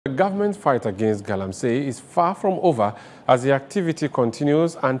government fight against galamsey is far from over as the activity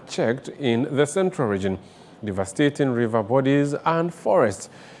continues unchecked in the central region, devastating river bodies and forests.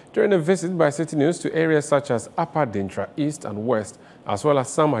 During a visit by Citi News to areas such as Upper Dintra, East and West, as well as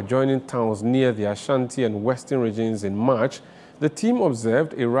some adjoining towns near the Ashanti and Western regions in March, the team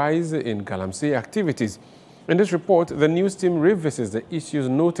observed a rise in galamsey activities. In this report, the news team revisits the issues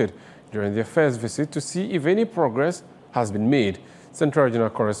noted during their first visit to see if any progress has been made. Central Regional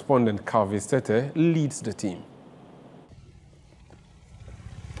Correspondent Calvi Stete leads the team.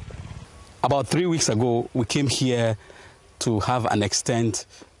 About 3 weeks ago, we came here to have an extent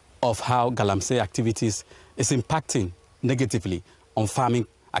of how galamsey activities is impacting negatively on farming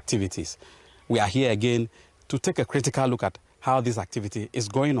activities. We are here again to take a critical look at how this activity is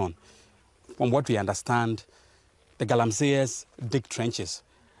going on. From what we understand, the galamseyers dig trenches,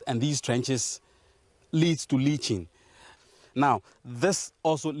 and these trenches leads to leaching. Now, this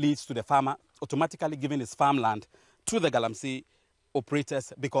also leads to the farmer automatically giving his farmland to the galamsey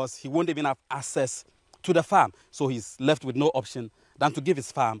operators because he won't even have access to the farm. So he's left with no option than to give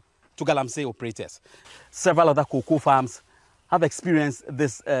his farm to galamsey operators. Several other cocoa farms have experienced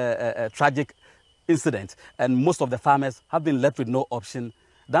this tragic incident, and most of the farmers have been left with no option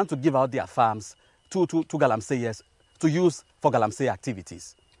than to give out their farms to galamseyers to use for galamsey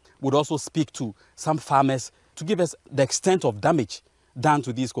activities. We'd also speak to some farmers to give us the extent of damage done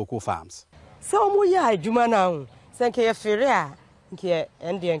to these cocoa farms. So we are now. Thank you for that. Nke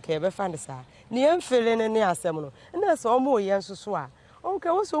Indian ke find sa ni emfele ne asem no na so mo yen soso a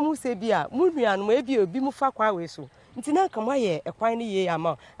onka wo so mu se bia mu nuanu ma bia obi mu fa kwa we so nti na kama ye ekwan ne ye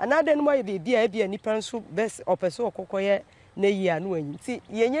ama anade no ye bia bia nipa nso best opeso okokoye na yi anu anyi nti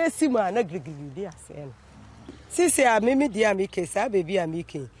yenye sima na grigiri di ase no sisi a mimi dia mi ke sa bebi a mi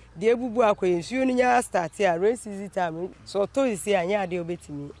ke de ebubu akoye nsuo no nya start a rain season time so to isi anya ade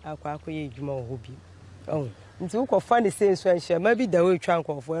obetimi akoye edwuma wo bi oh nti wo kofa sense anhye ma bi da we twa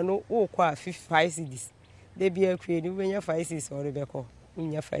nkofo no wo kwa 5 cedis de bia kwe ni wenya 5 cedis ore beko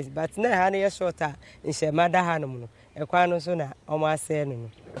nya 5 but na ha na ye shorta nhye ma da ha no no e kwa no so na o ma ase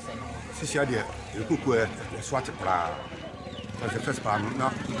no sisi ade ekuku e swat pra so first pa na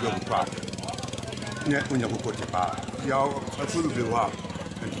yo pa ne onya kuku te pa ya afulu be wa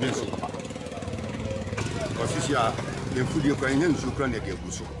ntime so pa ko sisi a le fudi ko enya nsu kra ne ge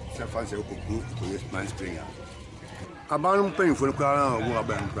guso se fanse okuku ko yes man springer Aban paying for the car,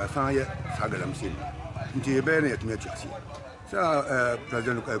 Waban, Basaya, Sagalamsin. Until a bayonet matches. So,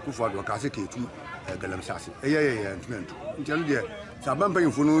 President Kuford Wakasiki to Galamsasi. And meant. Until the Saban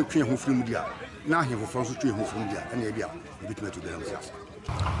paying for no train who from Dia. Now he will France train who from Dia and Abia, a bit to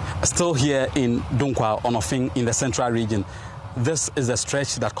Galamsasi. Still here in Dunkwa-on-Offin in the central region. This is a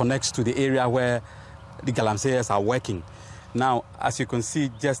stretch that connects to the area where the galamseyers are working. Now, as you can see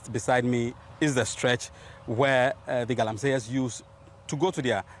just beside me is the stretch where the galamseyers use to go to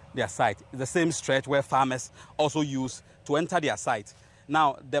their site. It's the same stretch where farmers also use to enter their site.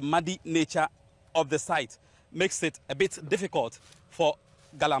 Now, the muddy nature of the site makes it a bit difficult for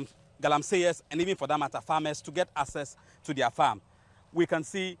galamseyers and even for that matter farmers to get access to their farm. We can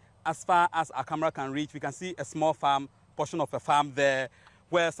see as far as our camera can reach, we can see a small farm, portion of a farm there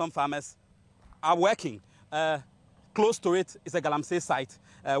where some farmers are working. Close to it is a galamsey site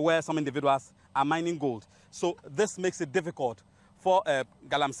where some individuals are mining gold. So this makes it difficult for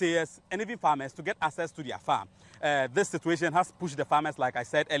galamseyers and even farmers to get access to their farm. This situation has pushed the farmers, like I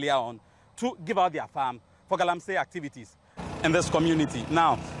said earlier on, to give out their farm for galamsey activities in this community.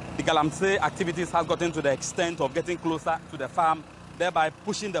 Now, the galamsey activities have gotten to the extent of getting closer to the farm, thereby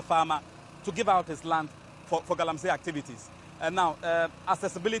pushing the farmer to give out his land for galamsey activities. And now,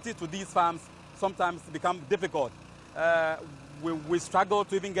 accessibility to these farms sometimes becomes difficult. We struggle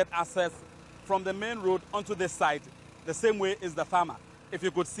to even get access from the main road onto this site, the same way as the farmer. If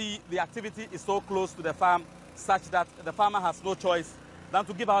you could see, the activity is so close to the farm such that the farmer has no choice than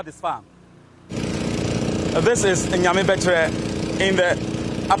to give out his farm. This is Nyamibetre in the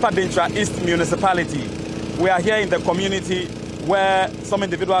Upper Dintra East municipality. We are here in the community where some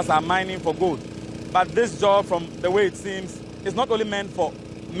individuals are mining for gold. But this job, from the way it seems, is not only meant for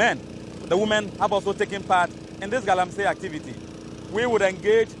men. The women have also taken part in this galamsey activity. We would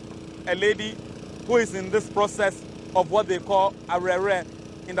engage a lady who is in this process of what they call arere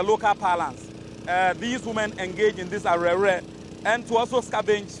in the local parlance. These women engage in this arere and to also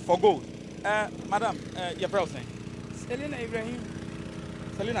scavenge for gold. Madam, your browsing. Selina Ibrahim.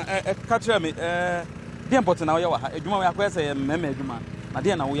 Selina, catch me. The important now, you are. You might say, Meme, I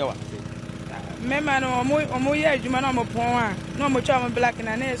didn't know you are. Mema no omo ye adwuma na omo pon a na omo twa omo black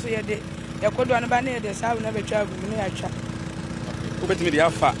na so ye de yakodo an ba na ye de sa na be twa gu ni atwa obetimi de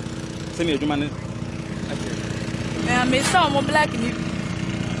afa Send me a human. Me saw more black in it.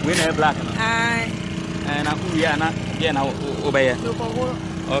 We never black. Aye. And I'm not obey.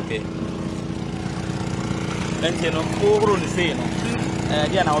 Okay. Then you know, over on the same.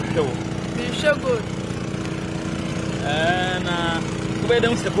 Yeah, now show. You show good. And where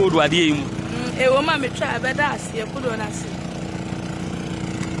don't the code what you? A woman may try, but that's you put on us.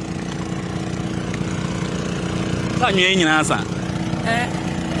 Can you answer?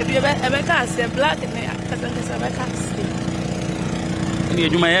 If you ever cast a black in there, because I can't see.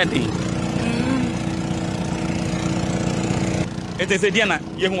 You my head. It is a Diana,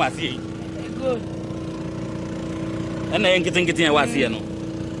 you was here. Good. And I ain't getting a was here. No.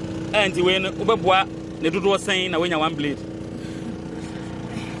 And when Ubabwa, the dude was saying, I win one blade.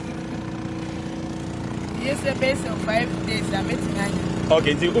 Yes, the base of 5 days, I'm meeting.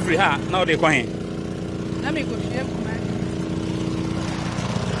 Okay, so you free her, now they're quiet. Let me go share.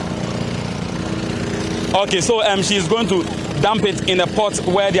 Okay, so she's going to dump it in a pot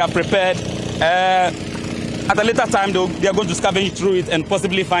where they are prepared. At a later time, they are going to scavenge through it and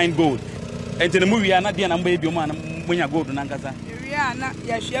possibly find gold. And in the movie, I'm not the number of your man when you go to Nangaza. Yeah, not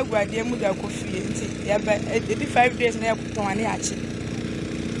yes, you have the Muda coffee. Yeah, but 85 days now, Tony Archie.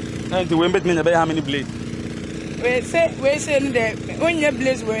 And the women mean about how many blades? We say that when your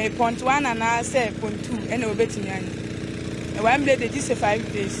blades were 0.1 and I say 0.2, and we're betting you. One blade is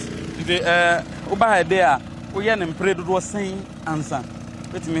 5 days. Over there, we are in Predo was saying answer.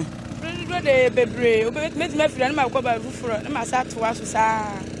 Let me. Predo de Bebre, met my friend, my cover roof, and my sat to us.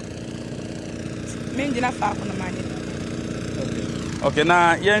 Mean enough for the money. Okay,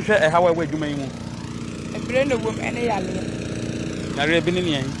 now, you share how I would you mean. A brain of woman, any yellow. I have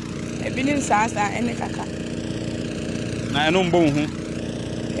been in Sasa and a caca. I know boom.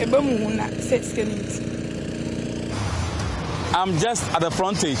 A boom, 6 minutes. I'm just at the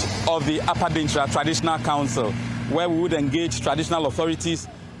frontage of the Upper Dintra Traditional Council, where we would engage traditional authorities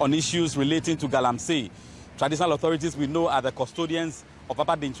on issues relating to Galamsey. Traditional authorities we know are the custodians of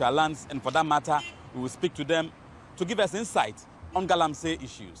Upper Dintra lands, and for that matter, we will speak to them to give us insight on Galamsey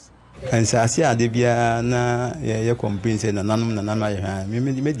issues. And Sasia Debia na ya complaints na nanum na nanu ya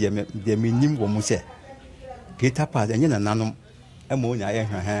me minim wo mu se Peter Pass enye na nanum e mo nya ya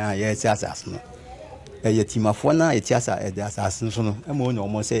hwan ya ti asase no e ya timafo na e ti asase so no e mo nya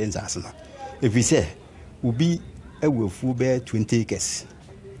o se asase no efi se ubi ewefu be 20 acres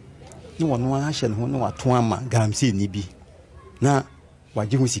ni wono a hye no no ato ama Galamsey ni bi na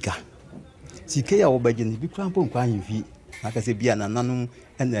waje hu sika ya wo baje ni bi krampo nkwa ahemfi aka se bia na nanum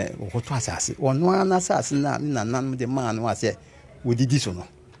ene okoto asase ono na asase na nanum de man no ase wodidi so no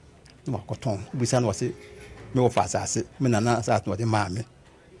no akoton busa no ase me wo fa asase me na asase no de ma me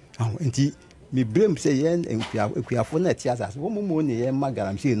aho enti me blame se yen ekuafo na ti asase wo mo ne ye ma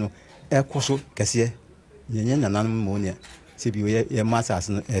Galamsey no ekoso kese nyenye nanum mo ne se bi ye ma asase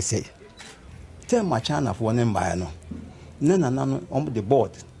no ese te ma chana fo ne mba no na nanum on the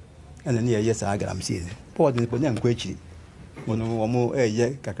board ene ne ye sa Galamsey board ne ko ne nkwa echi wono omo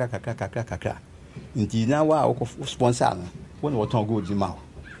eye kakra nti na wa o sponsor no wono wo ton gold ma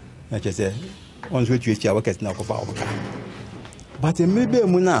na chese on so tue tia waket na ko fa o ka but maybe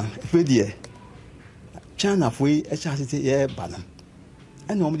mu na fedie China foi e cha se ye bana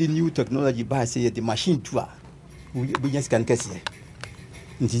and omo the new technology ba say the machine to a we just can kese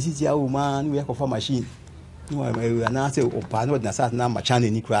nti sisi ya o man we ko fa machine no na say o pa no na sa na ma China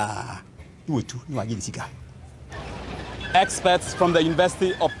ni kra no tu no agi sika. Experts from the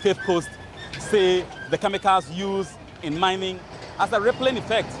University of Cape Coast say the chemicals used in mining has a rippling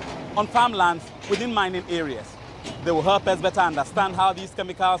effect on farmlands within mining areas. They will help us better understand how these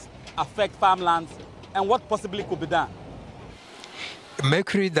chemicals affect farmlands and what possibly could be done.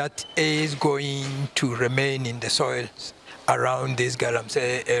 Mercury that is going to remain in the soils around this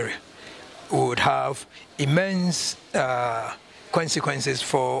Galamsey area would have immense consequences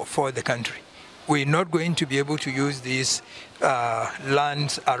for the country. We're not going to be able to use these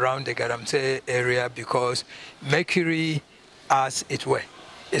lands around the Galamsey area because mercury, as it were,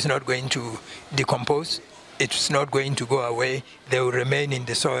 is not going to decompose. It's not going to go away. They will remain in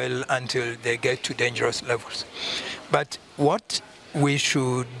the soil until they get to dangerous levels. But what we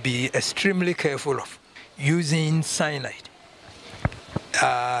should be extremely careful of, using cyanide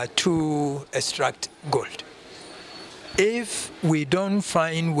to extract gold. If we don't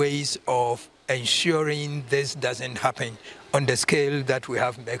find ways of ensuring this doesn't happen on the scale that we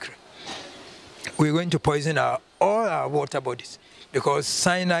have mercury, we're going to poison all our water bodies because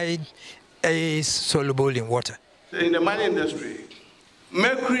cyanide is soluble in water. In the mining industry,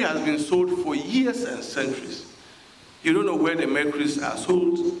 mercury has been sold for years and centuries. You don't know where the mercuries are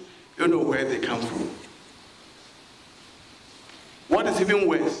sold. You You know where they come from. What is even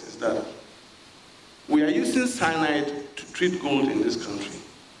worse is that we are using cyanide to treat gold in this country.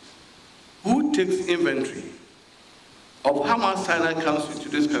 Who takes inventory of how much cyanide comes into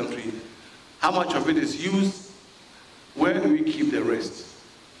this country, how much of it is used, where do we keep the rest?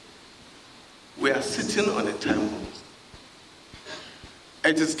 We are sitting on a time bomb.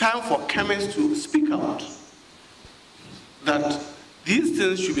 It is time for chemists to speak out that these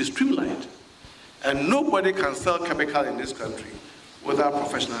things should be streamlined, and nobody can sell chemical in this country without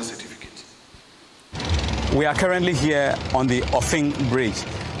professional certificate. We are currently here on the Offin Bridge.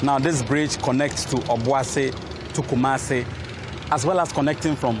 Now this bridge connects to Obuasi, to Kumasi, as well as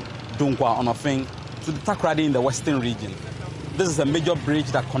connecting from Dunkwa-on-Offin to the Takoradi in the western region. This is a major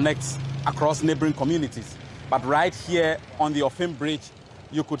bridge that connects across neighboring communities. But right here on the Offin Bridge,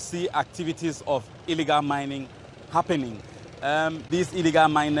 you could see activities of illegal mining happening. These illegal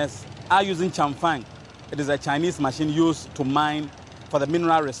miners are using chamfang. It is a Chinese machine used to mine for the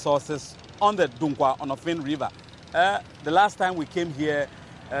mineral resources on the Dunkwa-on-Offin River. The last time we came here,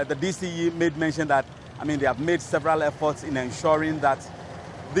 the DCE made mention that, they have made several efforts in ensuring that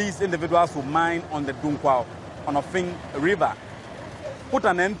these individuals who mine on the Dunkwa-on-Offin River put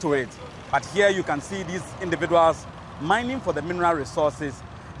an end to it. But here you can see these individuals mining for the mineral resources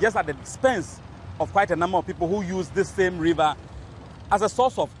just at the expense of quite a number of people who use this same river as a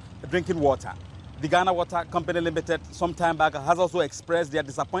source of drinking water. The Ghana Water Company Limited some time back has also expressed their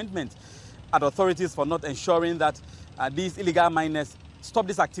disappointment at authorities for not ensuring that these illegal miners stop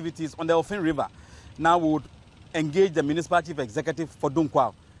these activities on the Offin River. Now we would engage the Municipal Chief Executive for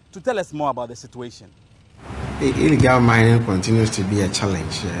Dunkwa to tell us more about the situation. Illegal mining continues to be a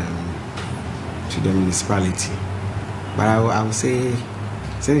challenge to the municipality. But I would say,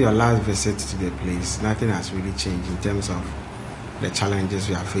 since your last visit to the place, nothing has really changed in terms of the challenges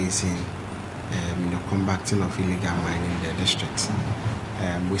we are facing in the combating of illegal mining in the district.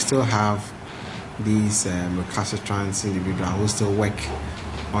 We still have these recalcitrant individuals who still work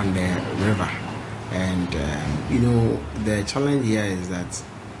on the river. And, the challenge here is that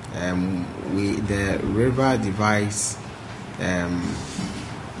the river divides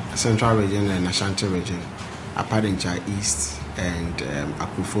Central Region and Ashanti Region, Apadincha East and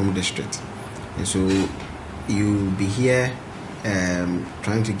Akufom District. And so you'll be here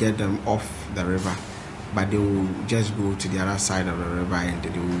trying to get them off the river, but they will just go to the other side of the river and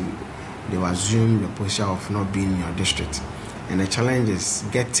they will assume the position of not being in your district. And the challenge is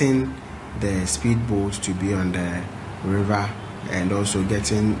getting the speedboats to be on the river and also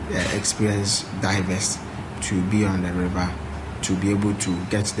getting experienced divers to be on the river to be able to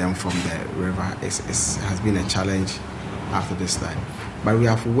get them from the river has been a challenge after this time. But we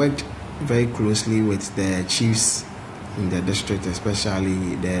have worked very closely with the chiefs in the district,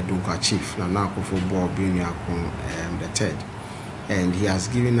 especially the Dunkwa chief, Nana Akufo-Addo Binyakun the third. And he has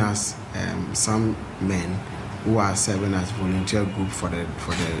given us some men who are serving as volunteer group for the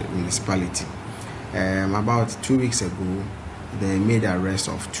municipality. About 2 weeks ago, they made the arrest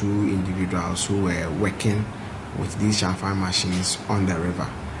of 2 individuals who were working with these chamfang machines on the river.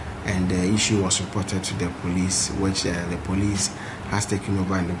 And the issue was reported to the police, which the police has taken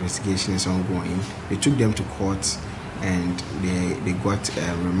over and the investigation is ongoing. They took them to court and they got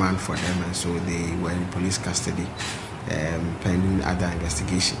a remand for them, and so they were in police custody pending other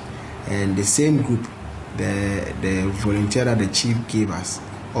investigation. And the same group, the volunteer that the chief gave us,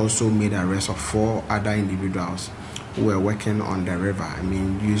 also made the arrest of 4 other individuals who were working on the river,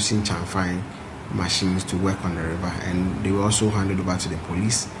 using chamfang machines to work on the river, and they were also handed over to the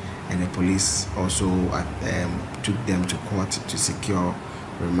police, and the police also took them to court to secure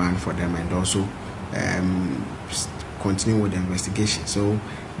remand for them and also continue with the investigation. So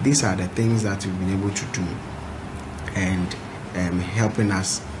these are the things that we've been able to do and helping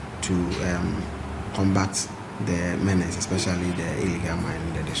us to combat the menace, especially the illegal mining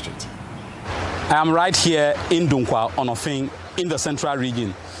in the district. I am right here in Dunkwa-on-Offin in the central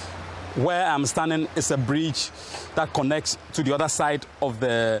region. Where I'm standing is a bridge that connects to the other side of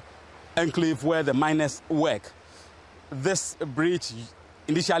the enclave where the miners work. This bridge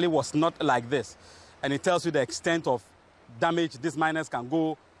initially was not like this, and it tells you the extent of damage these miners can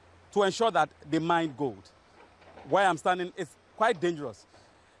go to ensure that they mine gold. Where I'm standing is quite dangerous.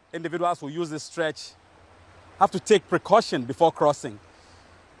 Individuals who use this stretch have to take precaution before crossing.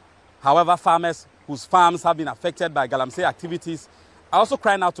 However, farmers whose farms have been affected by galamsey activities are also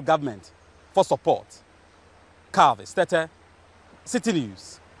crying out to government for support. Calvis Tete, Citi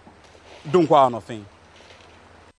News, Dunkwa-on-Offin.